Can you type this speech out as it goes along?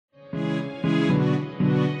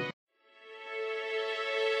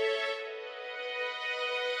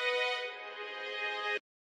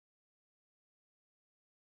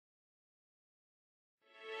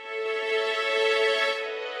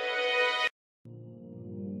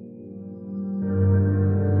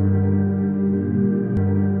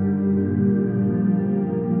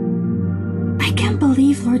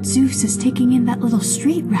Lord Zeus is taking in that little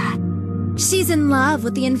street rat. She's in love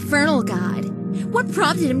with the infernal god. What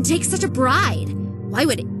prompted him to take such a bride? Why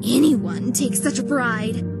would anyone take such a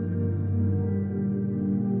bride?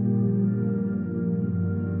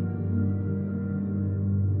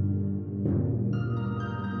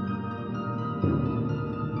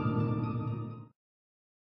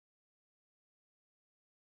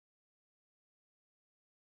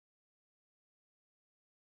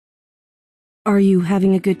 Are you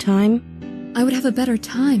having a good time? I would have a better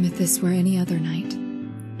time if this were any other night.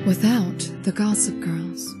 Without the Gossip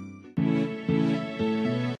Girls.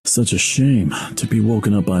 Such a shame to be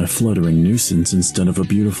woken up by a fluttering nuisance instead of a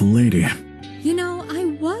beautiful lady. You know, I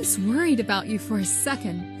was worried about you for a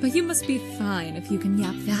second, but you must be fine if you can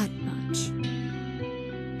yap that much.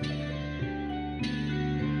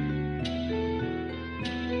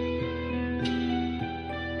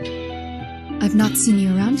 I've not seen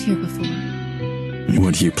you around here before.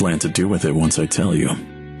 What do you plan to do with it once I tell you?